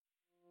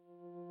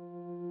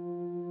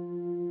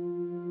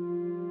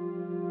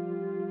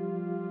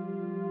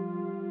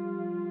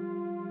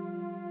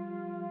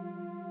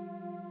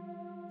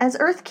As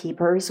Earth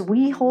Keepers,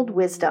 we hold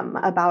wisdom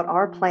about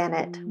our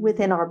planet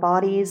within our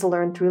bodies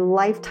learned through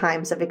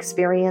lifetimes of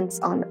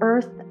experience on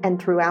Earth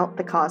and throughout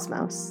the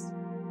cosmos.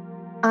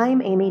 I'm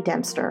Amy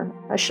Dempster,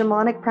 a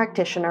shamanic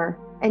practitioner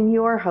and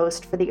your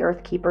host for the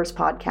Earth Keepers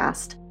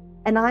podcast,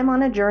 and I'm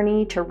on a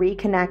journey to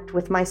reconnect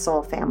with my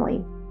soul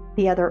family,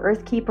 the other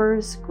Earth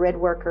Keepers, grid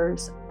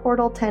workers,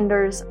 portal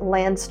tenders,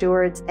 land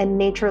stewards, and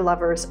nature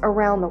lovers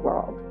around the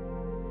world.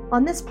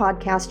 On this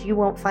podcast, you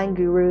won't find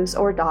gurus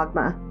or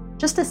dogma,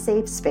 just a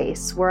safe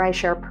space where I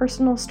share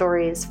personal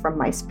stories from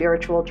my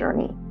spiritual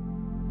journey.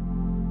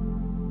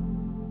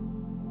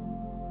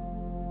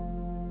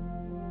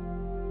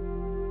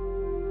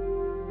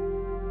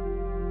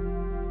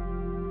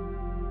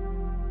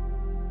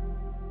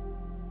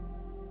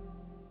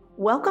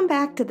 Welcome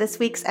back to this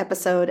week's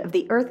episode of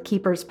the Earth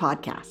Keepers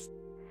podcast.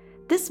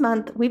 This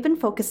month, we've been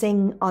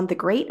focusing on the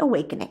Great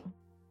Awakening,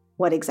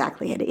 what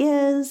exactly it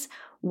is,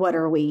 what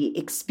are we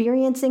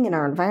experiencing in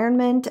our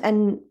environment,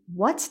 and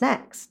what's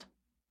next.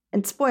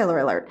 And spoiler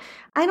alert,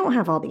 I don't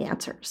have all the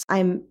answers.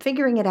 I'm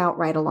figuring it out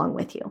right along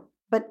with you.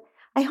 But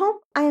I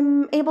hope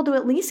I'm able to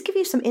at least give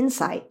you some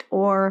insight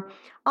or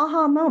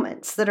aha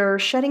moments that are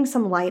shedding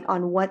some light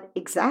on what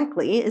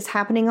exactly is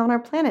happening on our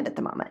planet at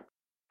the moment.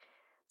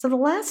 So the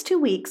last 2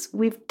 weeks,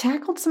 we've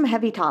tackled some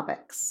heavy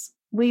topics.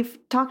 We've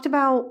talked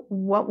about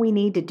what we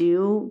need to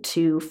do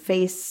to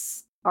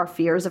face our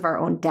fears of our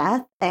own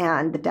death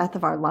and the death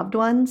of our loved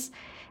ones.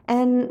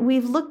 And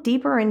we've looked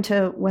deeper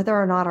into whether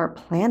or not our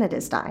planet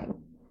is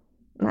dying.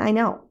 I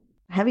know,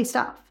 heavy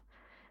stuff.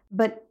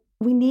 But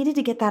we needed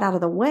to get that out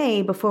of the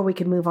way before we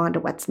could move on to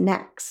what's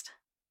next.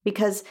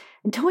 Because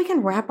until we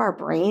can wrap our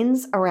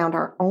brains around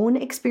our own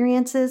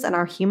experiences and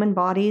our human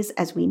bodies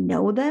as we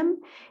know them,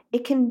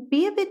 it can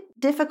be a bit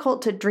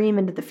difficult to dream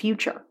into the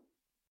future.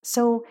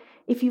 So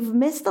if you've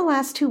missed the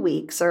last 2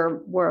 weeks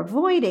or were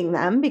avoiding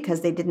them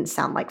because they didn't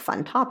sound like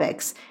fun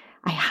topics,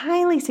 I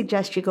highly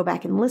suggest you go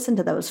back and listen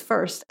to those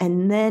first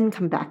and then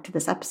come back to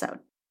this episode.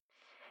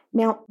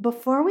 Now,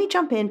 before we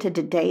jump into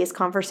today's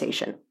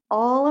conversation,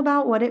 all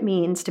about what it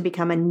means to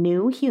become a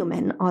new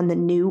human on the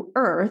new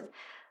Earth,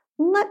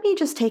 let me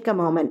just take a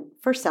moment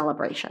for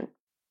celebration.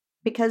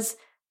 Because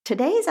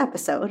today's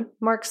episode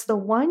marks the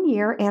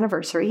 1-year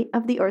anniversary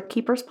of the Earth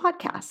Keepers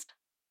podcast.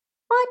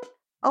 What?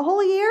 A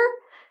whole year?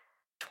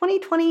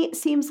 2020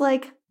 seems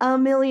like a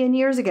million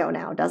years ago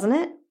now, doesn't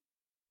it?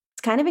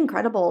 It's kind of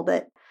incredible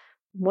that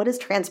what has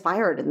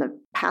transpired in the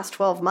past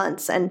 12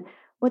 months. And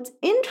what's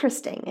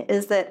interesting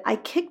is that I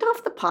kicked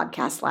off the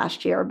podcast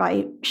last year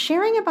by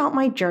sharing about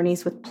my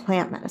journeys with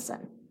plant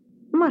medicine,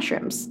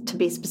 mushrooms to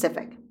be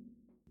specific.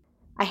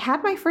 I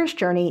had my first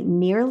journey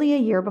nearly a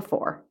year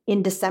before,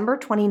 in December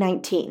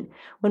 2019,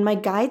 when my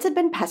guides had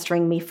been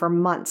pestering me for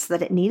months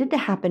that it needed to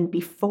happen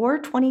before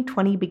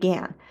 2020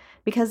 began,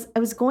 because I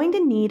was going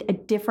to need a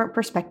different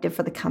perspective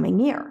for the coming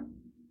year.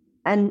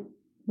 And,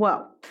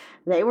 well,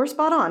 they were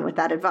spot on with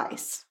that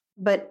advice.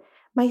 But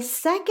my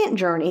second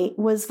journey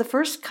was the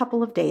first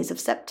couple of days of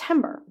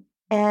September,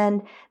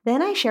 and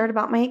then I shared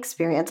about my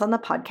experience on the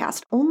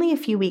podcast only a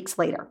few weeks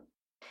later.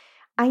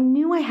 I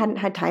knew I hadn't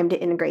had time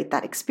to integrate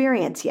that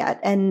experience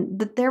yet, and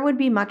that there would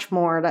be much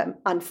more to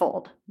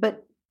unfold,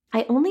 but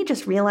I only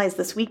just realized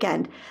this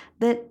weekend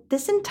that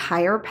this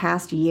entire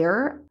past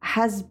year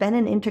has been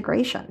an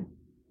integration.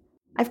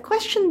 I've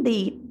questioned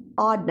the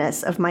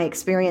oddness of my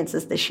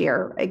experiences this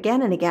year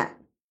again and again.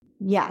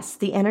 Yes,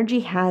 the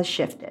energy has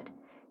shifted.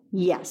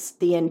 Yes,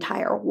 the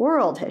entire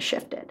world has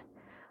shifted.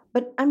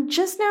 But I'm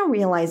just now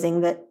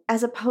realizing that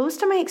as opposed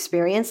to my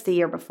experience the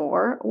year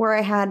before, where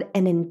I had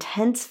an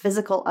intense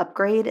physical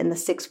upgrade in the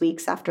 6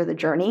 weeks after the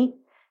journey,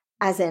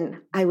 as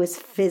in I was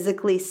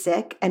physically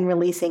sick and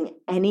releasing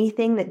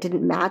anything that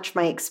didn't match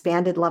my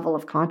expanded level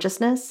of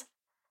consciousness,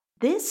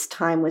 this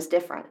time was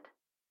different,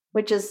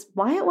 which is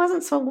why it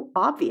wasn't so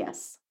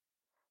obvious.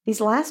 These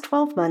last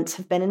 12 months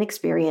have been an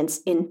experience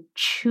in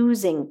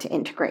choosing to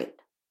integrate.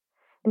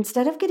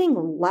 Instead of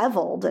getting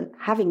leveled and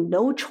having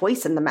no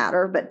choice in the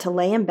matter but to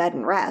lay in bed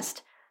and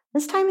rest,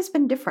 this time has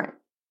been different.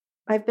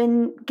 I've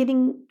been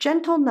getting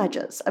gentle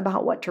nudges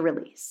about what to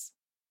release.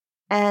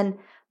 And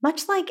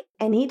much like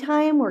any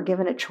time we're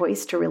given a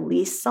choice to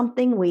release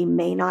something we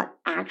may not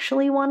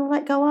actually want to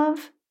let go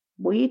of,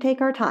 we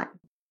take our time.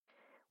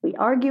 We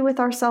argue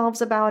with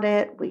ourselves about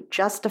it, we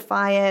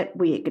justify it,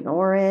 we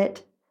ignore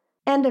it,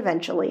 and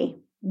eventually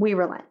we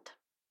relent.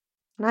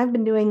 And I've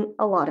been doing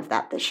a lot of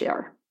that this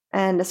year,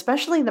 and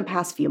especially the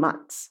past few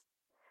months.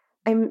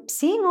 I'm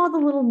seeing all the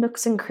little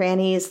nooks and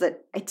crannies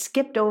that I'd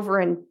skipped over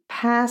in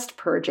past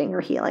purging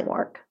or healing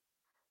work.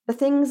 The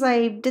things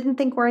I didn't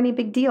think were any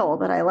big deal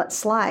that I let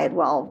slide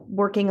while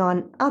working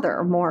on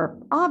other, more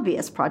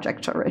obvious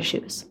projects or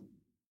issues.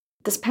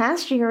 This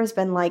past year has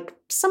been like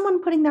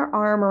someone putting their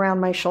arm around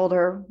my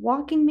shoulder,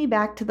 walking me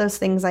back to those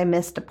things I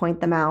missed to point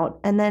them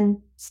out, and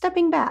then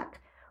stepping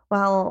back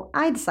while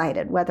I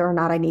decided whether or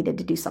not I needed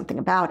to do something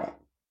about it.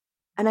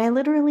 And I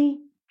literally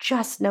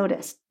just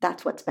noticed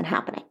that's what's been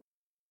happening.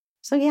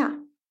 So yeah,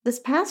 this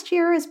past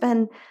year has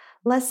been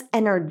less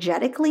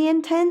energetically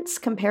intense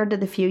compared to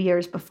the few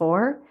years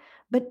before,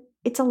 but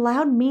it's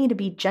allowed me to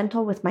be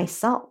gentle with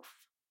myself,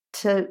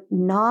 to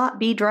not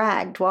be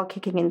dragged while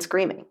kicking and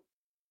screaming.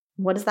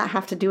 What does that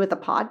have to do with the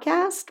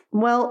podcast?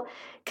 Well,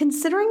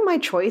 considering my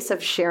choice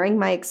of sharing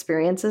my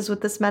experiences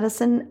with this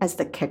medicine as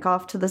the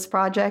kickoff to this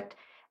project,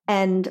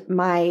 and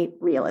my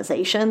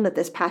realization that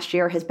this past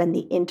year has been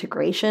the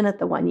integration at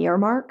the 1-year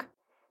mark,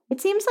 it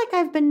seems like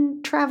I've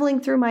been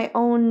traveling through my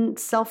own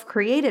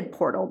self-created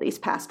portal these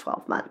past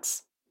 12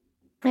 months.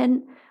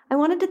 And I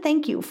wanted to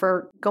thank you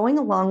for going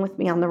along with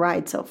me on the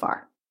ride so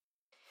far.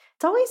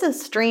 It's always a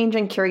strange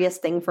and curious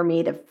thing for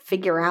me to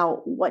figure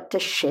out what to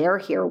share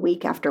here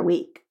week after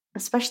week,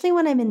 especially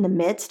when I'm in the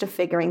midst of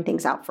figuring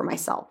things out for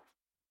myself.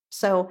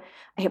 So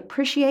I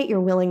appreciate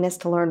your willingness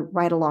to learn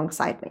right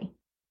alongside me.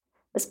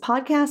 This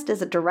podcast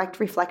is a direct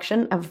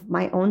reflection of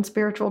my own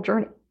spiritual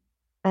journey.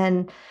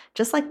 And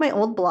just like my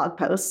old blog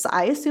posts,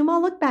 I assume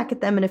I'll look back at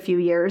them in a few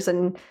years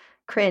and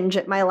cringe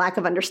at my lack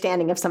of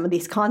understanding of some of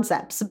these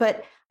concepts.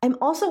 But I'm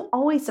also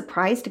always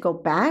surprised to go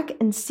back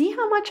and see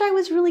how much I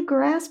was really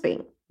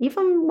grasping,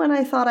 even when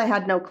I thought I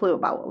had no clue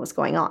about what was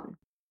going on.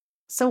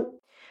 So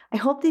I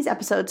hope these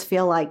episodes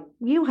feel like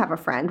you have a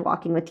friend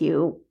walking with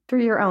you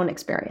through your own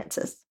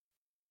experiences.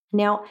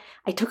 Now,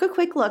 I took a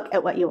quick look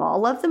at what you all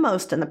love the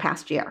most in the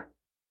past year.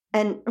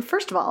 And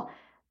first of all,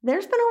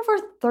 there's been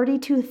over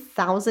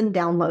 32,000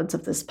 downloads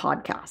of this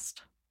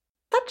podcast.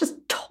 That just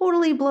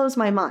totally blows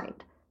my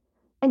mind.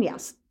 And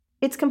yes,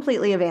 it's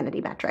completely a vanity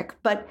metric,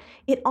 but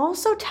it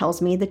also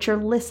tells me that you're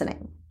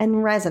listening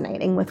and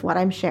resonating with what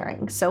I'm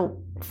sharing,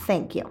 so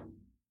thank you.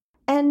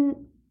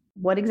 And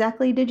what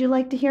exactly did you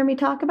like to hear me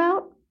talk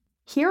about?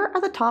 Here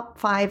are the top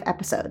 5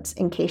 episodes,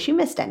 in case you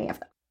missed any of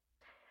them.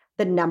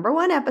 The number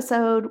 1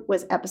 episode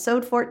was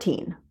episode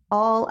 14,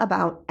 all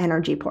about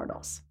energy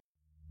portals.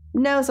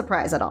 No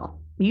surprise at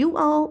all. You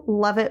all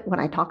love it when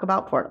I talk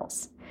about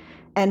portals.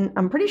 And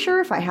I'm pretty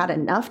sure if I had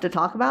enough to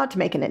talk about to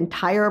make an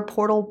entire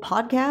portal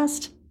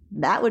podcast,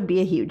 that would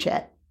be a huge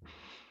hit.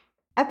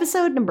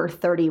 Episode number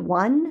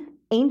 31,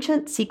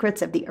 Ancient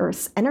Secrets of the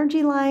Earth's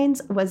Energy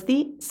Lines, was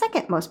the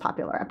second most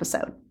popular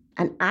episode.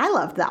 And I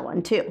loved that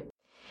one too.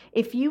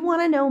 If you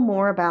want to know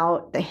more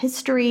about the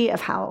history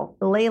of how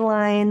ley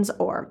lines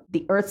or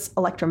the Earth's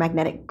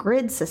electromagnetic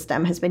grid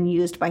system has been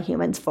used by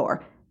humans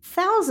for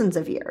thousands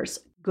of years,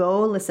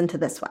 go listen to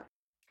this one.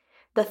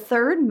 The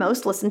third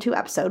most listened to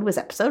episode was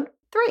episode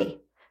 3,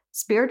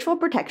 Spiritual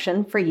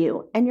Protection for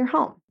You and Your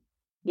Home.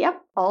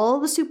 Yep, all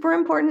the super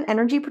important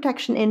energy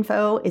protection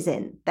info is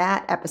in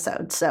that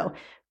episode, so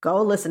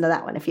go listen to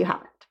that one if you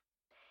haven't.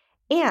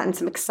 And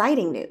some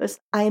exciting news,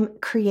 I'm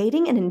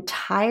creating an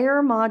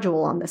entire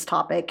module on this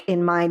topic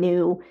in my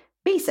new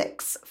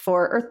Basics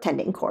for Earth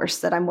Tending course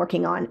that I'm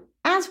working on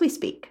as we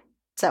speak.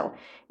 So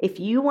if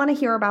you want to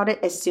hear about it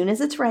as soon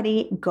as it's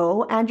ready,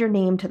 go add your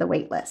name to the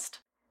wait list.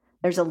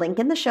 There's a link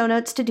in the show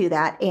notes to do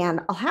that, and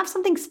I'll have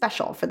something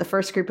special for the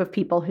first group of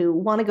people who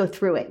want to go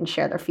through it and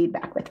share their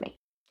feedback with me.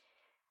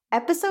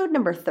 Episode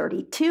number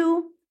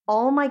 32,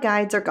 All My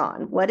Guides Are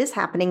Gone, What is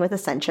Happening with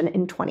Ascension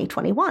in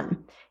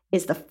 2021,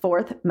 is the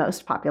 4th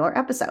most popular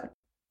episode.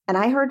 And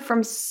I heard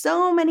from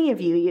so many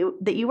of you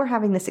that you were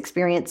having this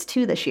experience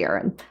too this year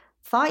and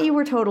thought you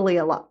were totally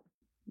alone.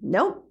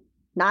 Nope,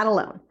 not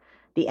alone.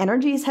 The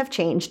energies have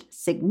changed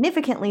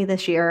significantly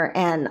this year,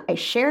 and I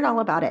shared all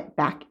about it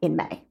back in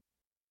May.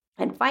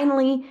 And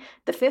finally,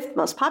 the 5th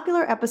most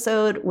popular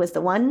episode was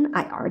the one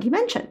I already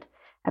mentioned,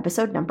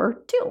 episode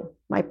number 2,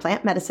 My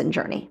Plant Medicine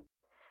Journey.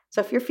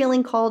 So if you're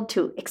feeling called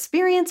to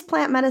experience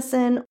plant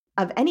medicine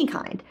of any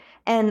kind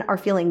and are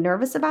feeling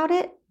nervous about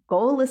it,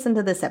 go listen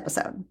to this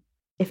episode.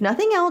 If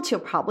nothing else, you'll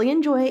probably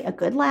enjoy a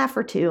good laugh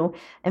or two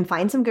and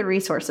find some good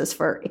resources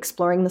for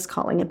exploring this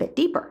calling a bit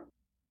deeper.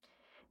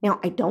 Now,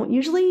 I don't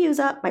usually use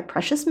up my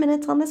precious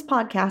minutes on this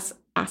podcast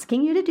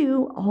asking you to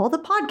do all the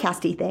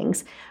podcasty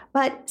things,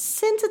 but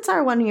since it's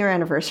our 1-year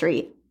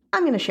anniversary,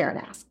 I'm going to share an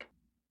ask.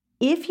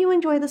 If you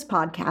enjoy this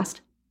podcast,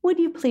 would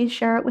you please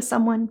share it with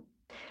someone?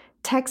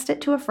 Text it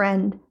to a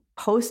friend,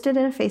 post it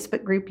in a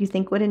Facebook group you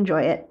think would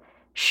enjoy it,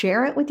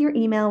 share it with your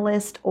email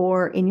list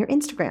or in your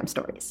Instagram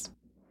stories.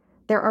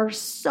 There are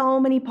so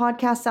many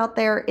podcasts out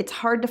there, it's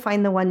hard to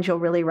find the ones you'll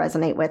really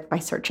resonate with by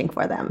searching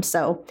for them.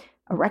 So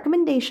a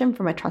recommendation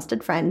from a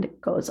trusted friend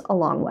goes a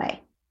long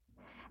way.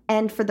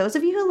 And for those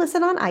of you who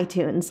listen on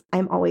iTunes,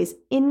 I'm always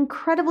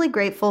incredibly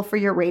grateful for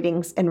your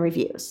ratings and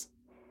reviews.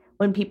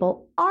 When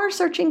people are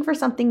searching for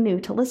something new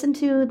to listen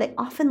to, they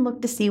often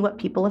look to see what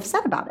people have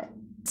said about it.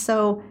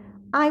 So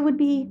I would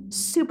be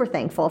super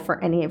thankful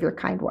for any of your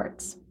kind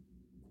words.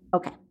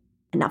 Okay,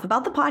 enough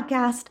about the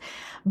podcast,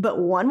 but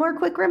one more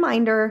quick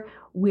reminder,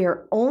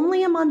 we're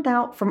only a month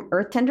out from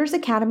Earth Tenders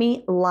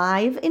Academy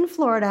live in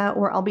Florida,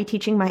 where I'll be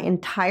teaching my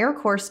entire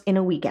course in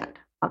a weekend,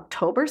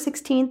 October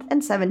 16th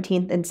and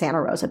 17th in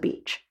Santa Rosa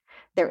Beach.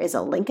 There is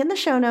a link in the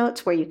show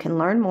notes where you can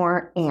learn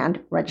more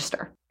and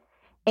register.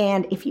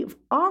 And if you've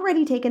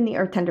already taken the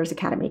Earth Tenders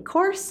Academy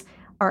course,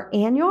 our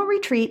annual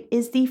retreat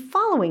is the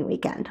following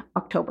weekend,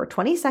 October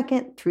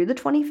 22nd through the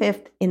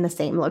 25th in the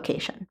same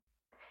location.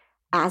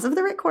 As of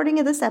the recording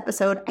of this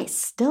episode, I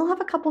still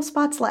have a couple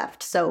spots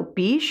left, so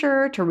be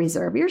sure to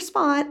reserve your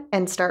spot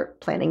and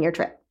start planning your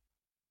trip.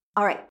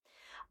 All right,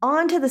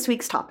 on to this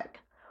week's topic.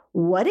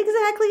 What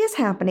exactly is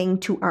happening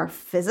to our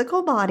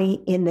physical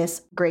body in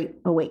this Great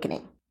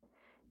Awakening?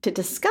 To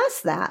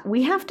discuss that,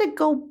 we have to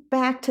go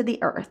back to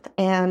the Earth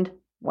and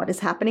what is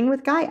happening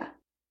with Gaia.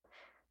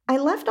 I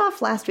left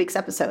off last week's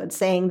episode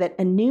saying that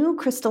a new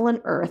crystalline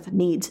Earth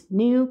needs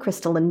new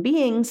crystalline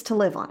beings to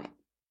live on it.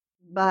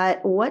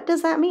 But what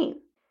does that mean?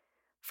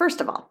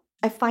 First of all,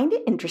 I find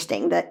it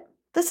interesting that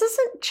this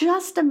isn't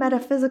just a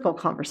metaphysical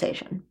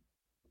conversation.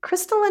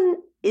 Crystalline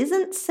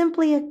isn't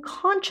simply a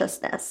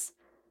consciousness,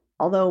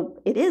 although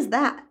it is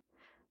that.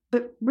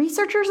 But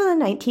researchers in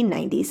the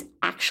 1990s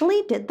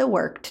actually did the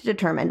work to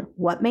determine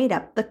what made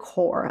up the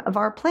core of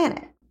our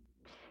planet.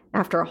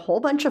 After a whole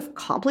bunch of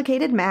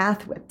complicated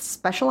math with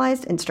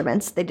specialized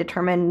instruments, they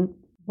determined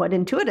what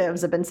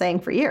intuitives have been saying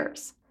for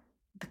years.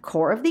 The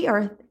core of the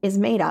Earth is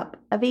made up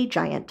of a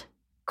giant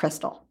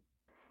crystal.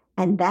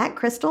 And that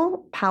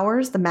crystal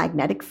powers the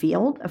magnetic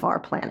field of our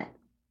planet.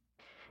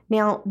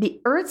 Now, the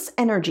Earth's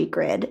energy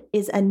grid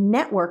is a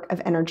network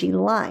of energy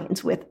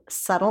lines with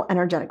subtle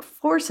energetic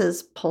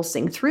forces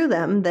pulsing through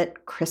them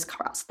that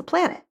crisscross the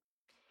planet.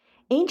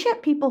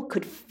 Ancient people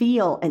could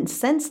feel and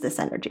sense this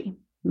energy,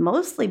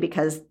 mostly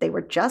because they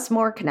were just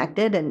more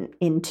connected and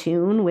in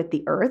tune with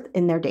the Earth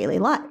in their daily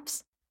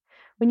lives.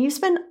 When you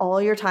spend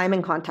all your time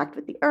in contact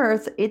with the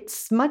Earth,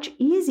 it's much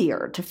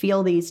easier to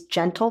feel these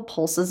gentle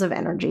pulses of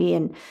energy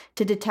and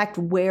to detect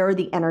where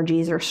the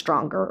energies are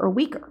stronger or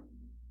weaker.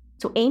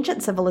 So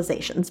ancient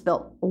civilizations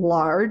built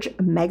large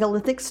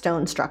megalithic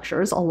stone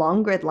structures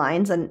along grid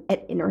lines and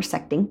at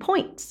intersecting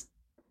points.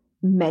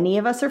 Many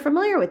of us are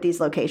familiar with these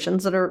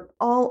locations that are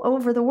all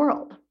over the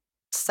world.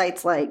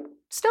 Sites like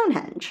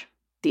Stonehenge,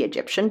 the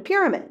Egyptian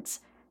pyramids,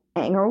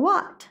 Angkor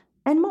Wat,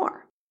 and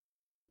more.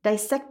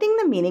 Dissecting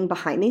the meaning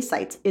behind these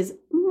sites is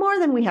more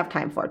than we have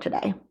time for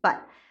today,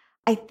 but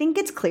I think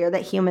it's clear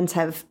that humans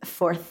have,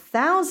 for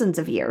thousands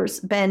of years,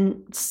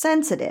 been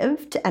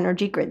sensitive to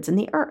energy grids in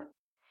the Earth.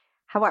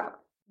 However,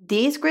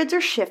 these grids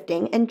are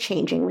shifting and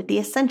changing with the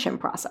ascension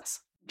process,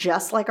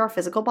 just like our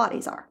physical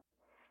bodies are.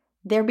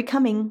 They're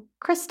becoming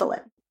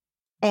crystalline.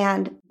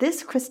 And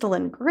this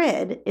crystalline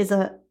grid is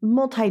a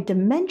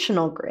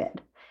multidimensional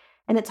grid,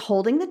 and it's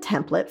holding the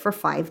template for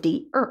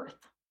 5D Earth.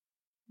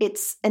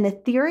 It's an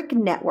etheric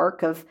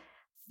network of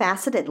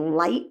faceted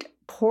light,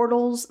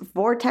 portals,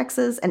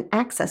 vortexes, and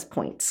access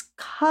points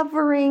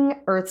covering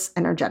Earth's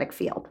energetic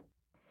field.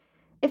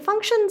 It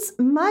functions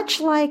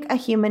much like a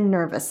human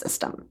nervous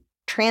system,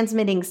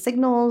 transmitting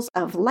signals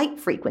of light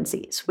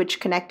frequencies, which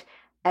connect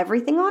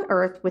everything on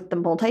Earth with the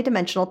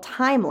multidimensional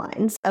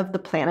timelines of the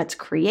planet's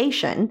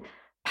creation,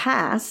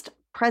 past,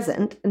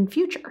 present, and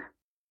future.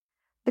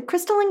 The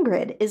crystalline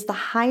grid is the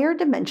higher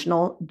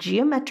dimensional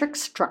geometric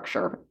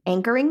structure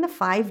anchoring the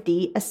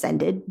 5D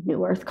ascended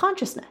New Earth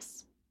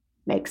consciousness.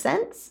 Make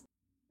sense?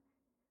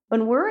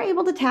 When we're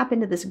able to tap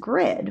into this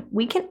grid,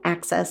 we can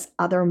access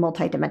other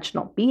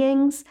multidimensional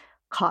beings,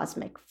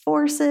 cosmic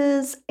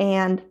forces,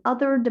 and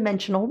other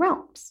dimensional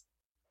realms.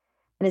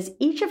 And as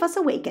each of us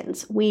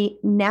awakens, we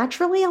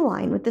naturally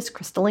align with this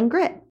crystalline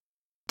grid,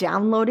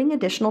 downloading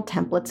additional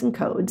templates and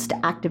codes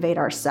to activate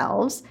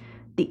ourselves,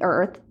 the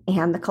Earth,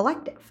 and the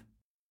collective.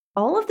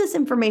 All of this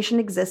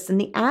information exists in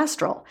the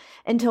astral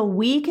until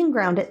we can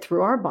ground it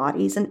through our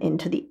bodies and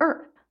into the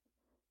Earth.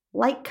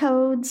 Light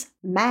codes,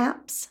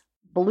 maps,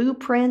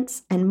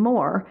 blueprints, and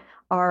more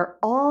are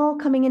all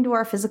coming into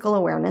our physical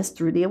awareness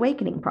through the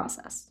awakening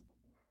process.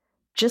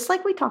 Just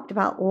like we talked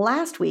about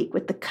last week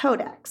with the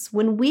codex,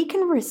 when we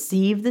can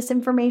receive this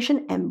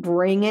information and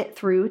bring it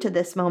through to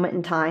this moment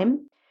in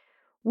time,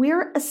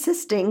 we're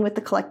assisting with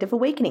the collective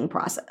awakening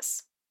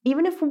process,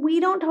 even if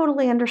we don't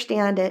totally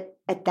understand it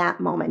at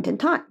that moment in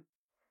time.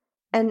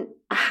 And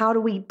how do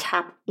we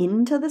tap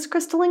into this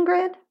crystalline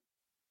grid?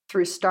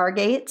 Through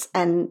stargates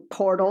and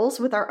portals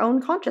with our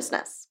own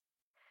consciousness.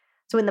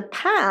 So in the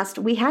past,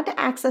 we had to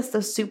access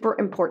those super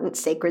important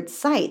sacred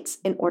sites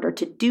in order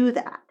to do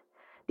that.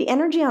 The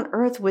energy on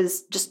Earth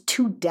was just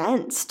too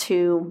dense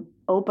to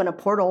open a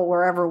portal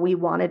wherever we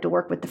wanted to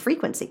work with the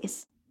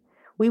frequencies.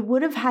 We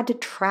would have had to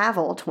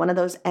travel to one of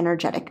those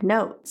energetic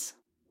nodes.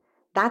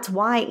 That's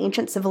why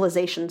ancient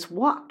civilizations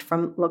walked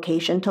from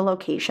location to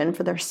location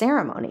for their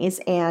ceremonies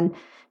and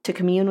to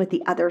commune with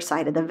the other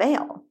side of the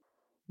veil.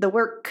 The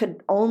work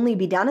could only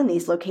be done in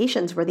these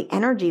locations where the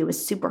energy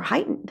was super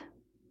heightened.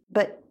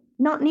 But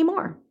not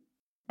anymore.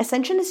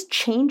 Ascension is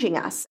changing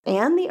us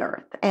and the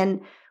Earth,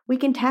 and we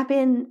can tap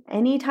in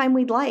anytime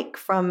we'd like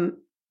from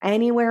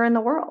anywhere in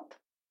the world.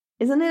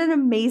 Isn't it an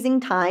amazing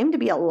time to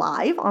be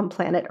alive on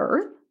planet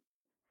Earth?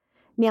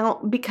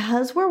 Now,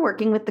 because we're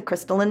working with the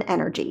crystalline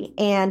energy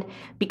and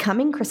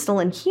becoming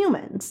crystalline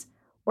humans,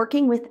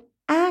 working with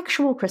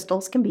actual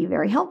crystals can be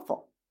very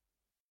helpful.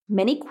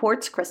 Many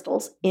quartz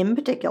crystals, in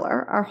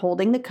particular, are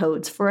holding the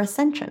codes for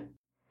ascension.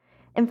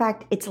 In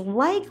fact, it's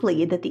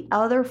likely that the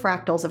other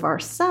fractals of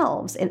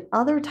ourselves in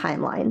other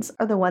timelines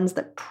are the ones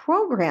that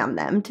program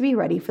them to be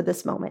ready for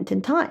this moment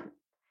in time.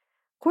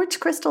 Quartz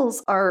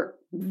crystals are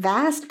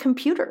vast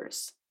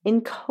computers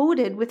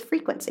encoded with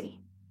frequency.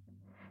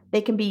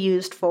 They can be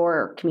used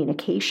for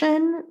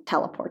communication,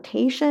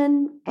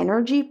 teleportation,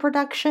 energy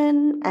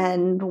production,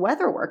 and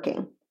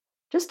weatherworking,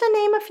 just to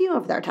name a few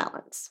of their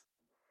talents.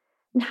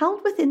 And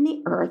held within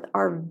the earth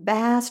are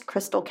vast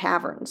crystal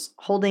caverns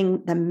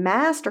holding the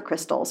master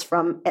crystals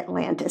from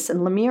Atlantis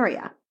and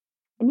Lemuria.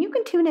 And you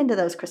can tune into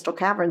those crystal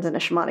caverns in a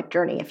shamanic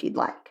journey if you'd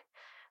like.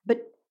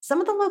 But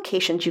some of the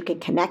locations you can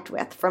connect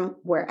with from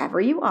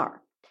wherever you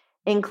are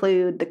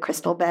include the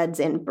crystal beds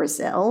in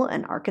Brazil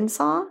and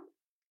Arkansas,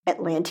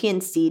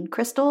 Atlantean seed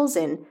crystals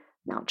in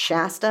Mount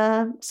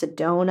Shasta,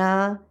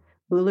 Sedona,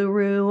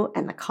 Uluru,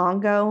 and the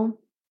Congo,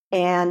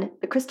 and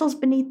the crystals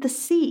beneath the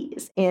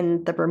seas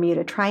in the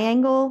Bermuda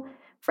Triangle,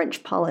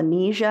 French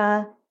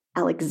Polynesia,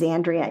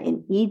 Alexandria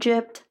in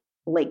Egypt,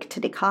 Lake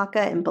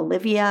Titicaca in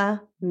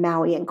Bolivia,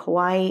 Maui and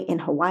Kauai in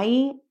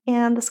Hawaii,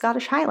 and the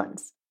Scottish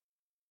Highlands.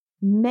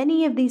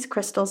 Many of these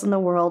crystals in the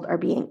world are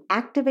being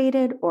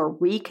activated or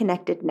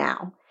reconnected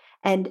now,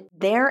 and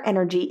their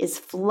energy is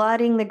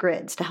flooding the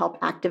grids to help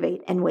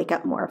activate and wake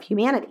up more of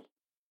humanity.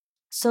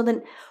 So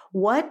then,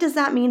 what does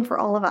that mean for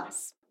all of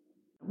us?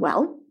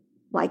 Well,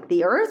 like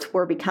the Earth,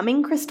 we're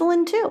becoming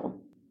crystalline too.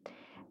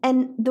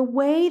 And the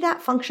way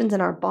that functions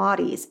in our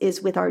bodies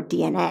is with our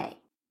DNA.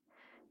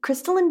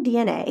 Crystalline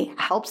DNA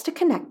helps to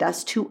connect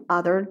us to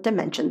other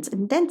dimensions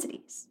and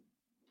densities.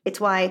 It's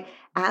why,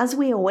 as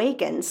we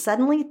awaken,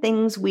 suddenly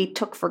things we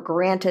took for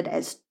granted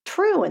as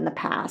true in the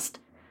past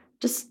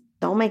just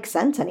don't make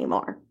sense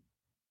anymore.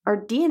 Our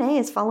DNA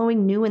is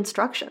following new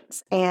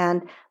instructions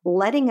and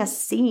letting us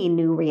see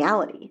new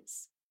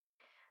realities.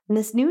 And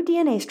this new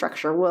DNA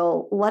structure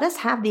will let us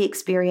have the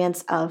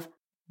experience of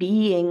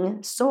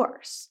being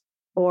Source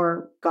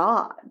or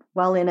God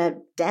while in a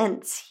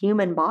dense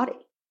human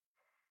body.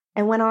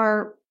 And when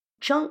our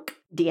junk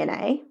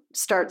DNA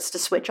starts to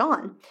switch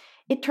on,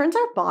 it turns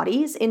our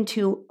bodies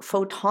into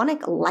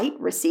photonic light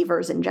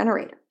receivers and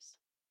generators.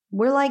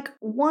 We're like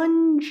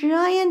one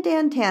giant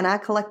antenna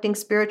collecting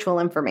spiritual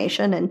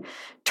information and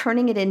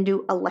turning it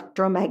into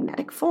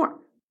electromagnetic form.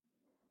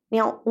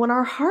 Now, when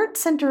our heart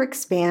center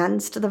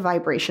expands to the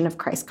vibration of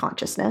Christ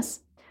consciousness,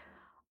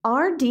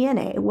 our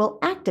DNA will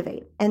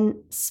activate and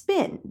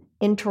spin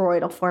in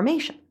toroidal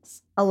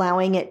formations,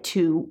 allowing it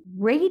to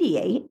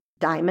radiate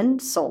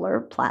diamond,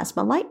 solar,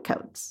 plasma light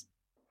codes.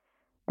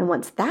 And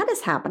once that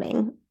is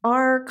happening,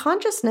 our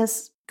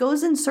consciousness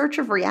goes in search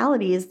of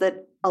realities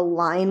that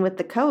align with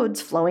the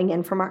codes flowing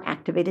in from our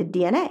activated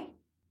DNA.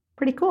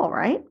 Pretty cool,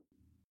 right?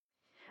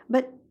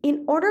 But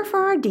in order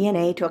for our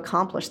DNA to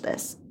accomplish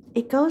this,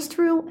 it goes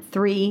through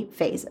 3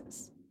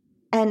 phases.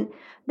 And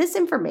this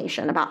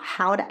information about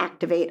how to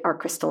activate our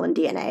crystalline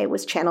DNA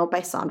was channeled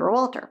by Sandra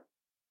Walter.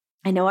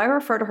 I know I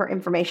refer to her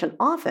information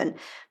often,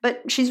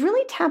 but she's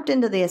really tapped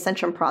into the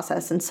ascension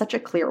process in such a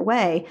clear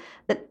way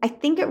that I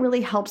think it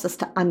really helps us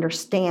to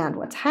understand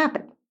what's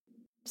happening.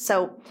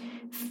 So,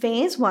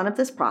 phase 1 of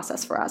this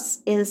process for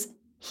us is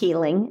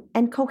healing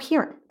and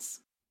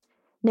coherence.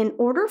 And in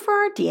order for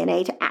our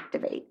DNA to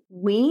activate,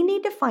 we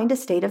need to find a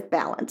state of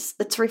balance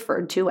that's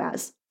referred to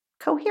as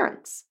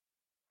coherence.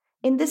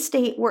 In this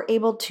state, we're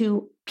able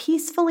to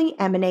peacefully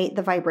emanate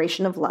the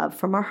vibration of love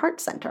from our heart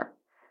center,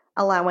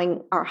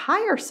 allowing our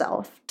higher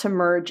self to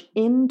merge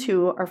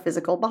into our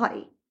physical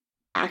body,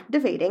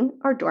 activating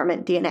our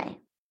dormant DNA.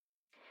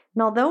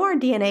 And although our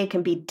DNA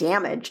can be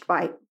damaged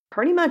by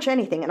pretty much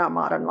anything in our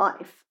modern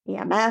life,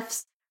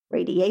 EMFs,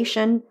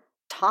 radiation,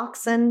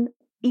 toxin,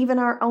 even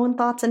our own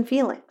thoughts and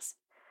feelings,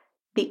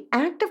 the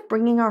act of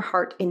bringing our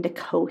heart into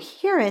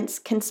coherence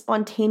can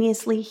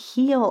spontaneously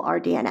heal our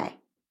DNA.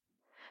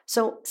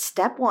 So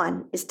step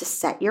 1 is to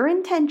set your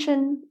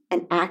intention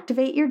and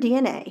activate your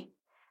DNA,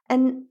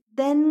 and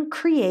then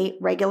create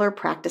regular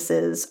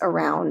practices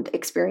around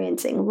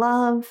experiencing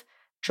love,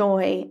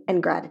 joy,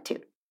 and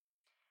gratitude.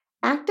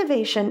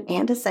 Activation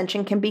and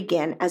ascension can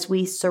begin as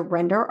we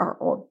surrender our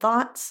old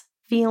thoughts,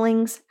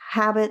 feelings,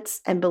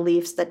 habits, and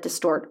beliefs that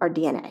distort our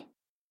DNA.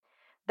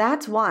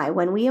 That's why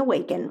when we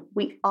awaken,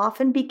 we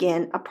often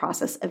begin a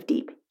process of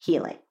deep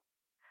healing.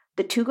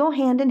 The two go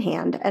hand in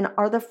hand and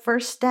are the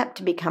first step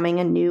to becoming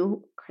a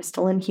new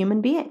crystalline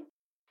human being.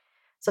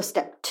 So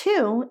step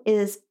 2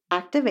 is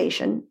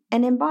activation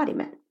and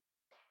embodiment.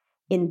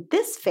 In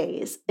this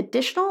phase,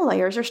 additional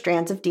layers or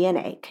strands of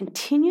DNA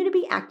continue to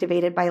be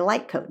activated by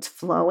light codes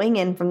flowing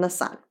in from the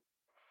sun.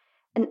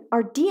 And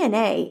our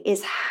DNA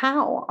is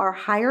how our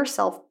higher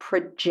self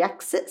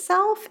projects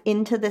itself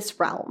into this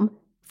realm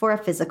for a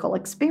physical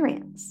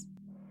experience.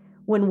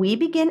 When we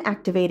begin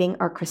activating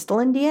our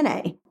crystalline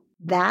DNA,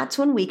 that's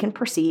when we can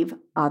perceive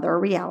other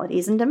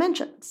realities and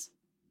dimensions.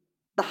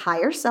 The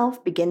higher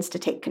self begins to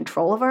take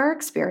control of our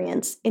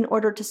experience in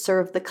order to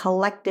serve the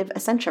collective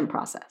ascension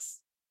process.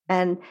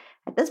 And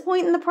at this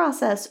point in the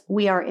process,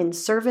 we are in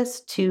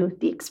service to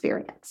the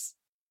experience.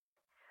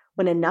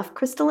 When enough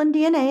crystalline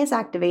DNA is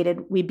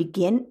activated, we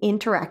begin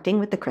interacting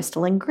with the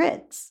crystalline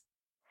grids.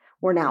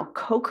 We're now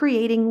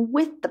co-creating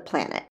with the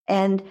planet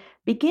and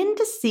begin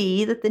to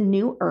see that the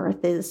new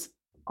Earth is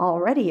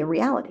already a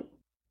reality.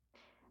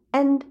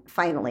 And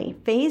finally,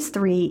 phase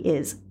 3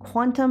 is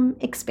quantum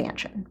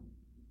expansion.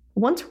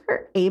 Once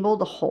we're able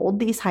to hold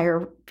these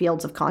higher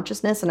fields of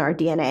consciousness in our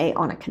DNA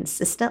on a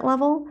consistent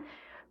level,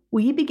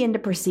 we begin to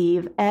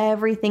perceive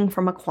everything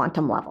from a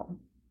quantum level.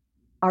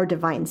 Our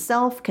divine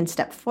self can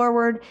step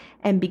forward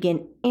and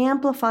begin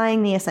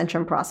amplifying the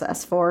ascension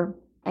process for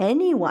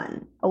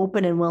anyone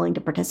open and willing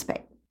to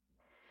participate.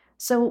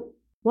 So,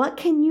 what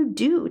can you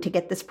do to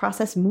get this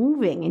process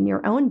moving in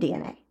your own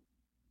DNA?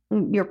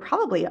 You're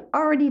probably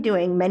already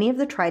doing many of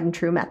the tried and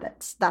true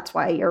methods. That's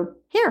why you're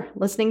here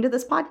listening to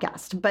this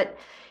podcast. But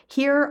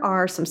here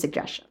are some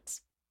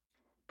suggestions.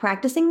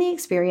 Practicing the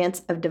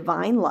experience of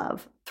divine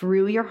love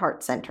through your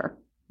heart center,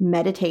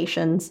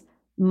 meditations,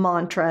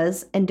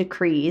 mantras, and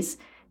decrees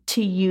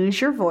to use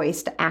your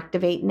voice to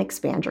activate and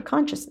expand your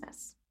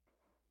consciousness.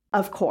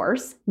 Of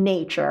course,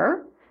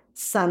 nature,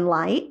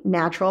 sunlight,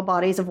 natural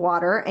bodies of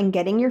water, and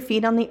getting your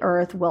feet on the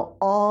earth will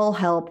all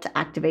help to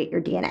activate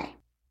your DNA.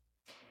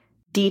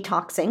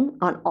 Detoxing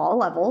on all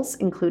levels,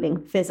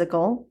 including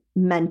physical,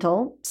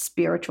 mental,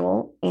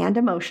 spiritual, and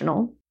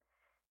emotional.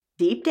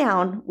 Deep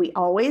down, we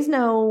always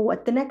know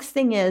what the next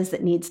thing is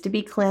that needs to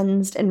be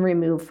cleansed and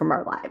removed from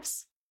our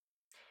lives.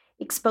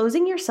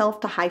 Exposing yourself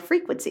to high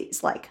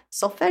frequencies like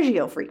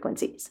solfeggio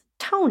frequencies,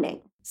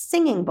 toning,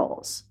 singing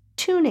bowls,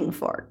 tuning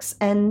forks,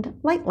 and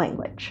light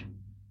language.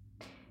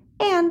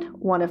 And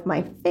one of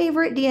my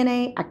favorite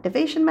DNA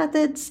activation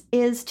methods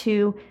is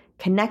to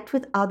connect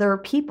with other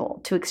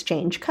people to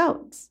exchange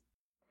codes.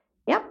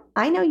 Yep,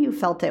 I know you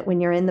felt it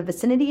when you're in the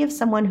vicinity of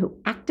someone who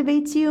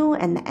activates you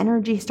and the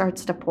energy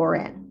starts to pour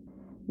in.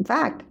 In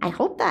fact, I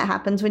hope that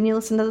happens when you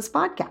listen to this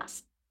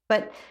podcast.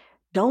 But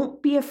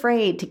don't be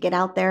afraid to get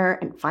out there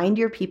and find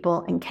your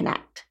people and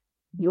connect.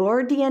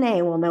 Your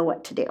DNA will know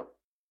what to do.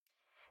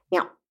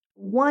 Now,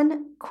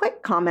 one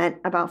quick comment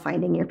about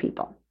finding your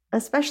people,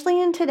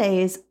 especially in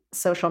today's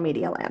social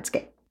media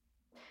landscape.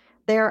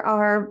 There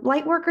are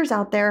light workers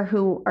out there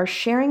who are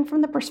sharing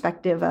from the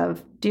perspective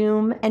of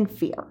doom and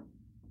fear,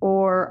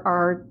 or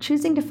are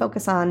choosing to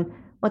focus on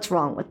what's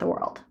wrong with the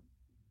world.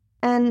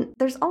 And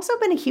there's also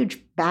been a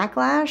huge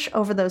backlash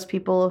over those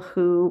people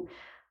who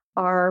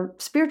are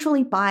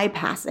spiritually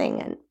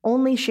bypassing and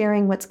only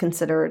sharing what's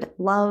considered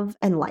love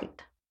and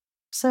light.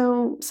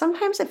 So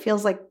sometimes it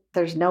feels like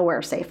there's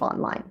nowhere safe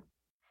online.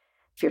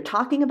 If you're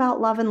talking about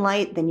love and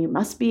light, then you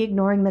must be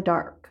ignoring the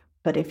dark.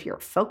 But if you're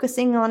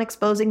focusing on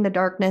exposing the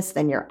darkness,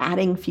 then you're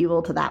adding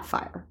fuel to that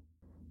fire.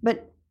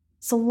 But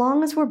so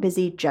long as we're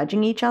busy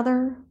judging each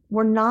other,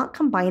 we're not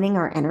combining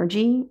our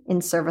energy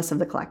in service of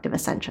the collective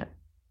ascension.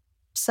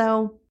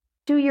 So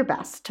do your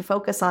best to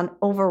focus on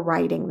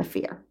overriding the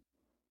fear.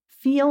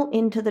 Feel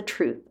into the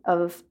truth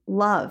of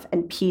love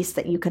and peace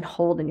that you can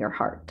hold in your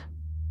heart.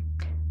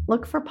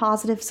 Look for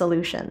positive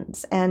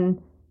solutions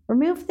and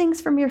remove things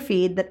from your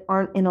feed that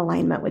aren't in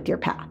alignment with your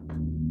path.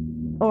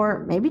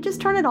 Or maybe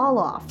just turn it all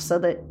off so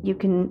that you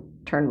can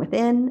turn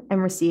within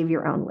and receive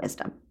your own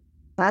wisdom.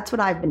 That's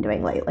what I've been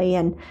doing lately,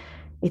 and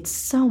it's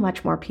so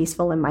much more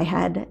peaceful in my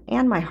head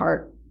and my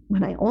heart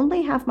when I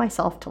only have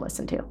myself to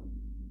listen to.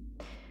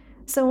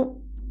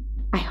 So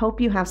I hope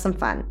you have some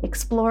fun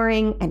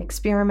exploring and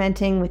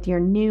experimenting with your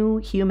new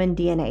human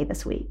DNA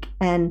this week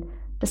and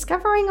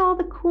discovering all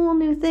the cool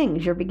new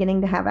things you're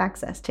beginning to have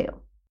access to.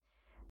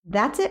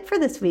 That's it for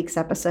this week's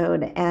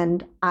episode,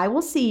 and I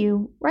will see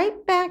you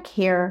right back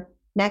here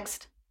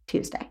next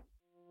Tuesday.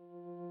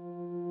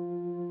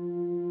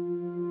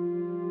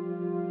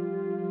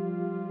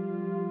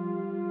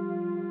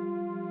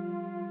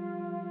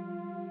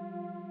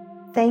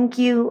 Thank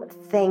you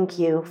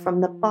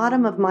from the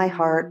bottom of my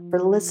heart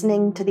for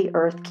listening to the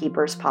Earth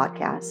Keepers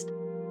podcast.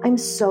 I'm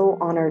so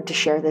honored to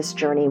share this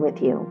journey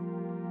with you.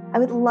 I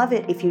would love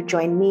it if you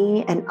join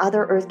me and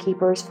other Earth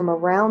Keepers from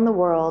around the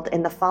world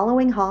in the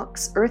Following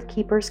Hawks Earth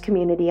Keepers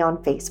community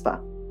on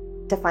Facebook.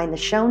 To find the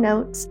show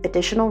notes,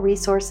 additional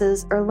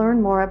resources, or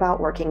learn more about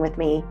working with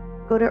me,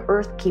 go to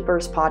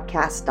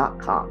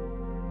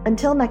earthkeeperspodcast.com.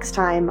 Until next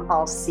time,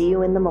 I'll see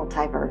you in the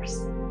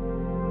multiverse.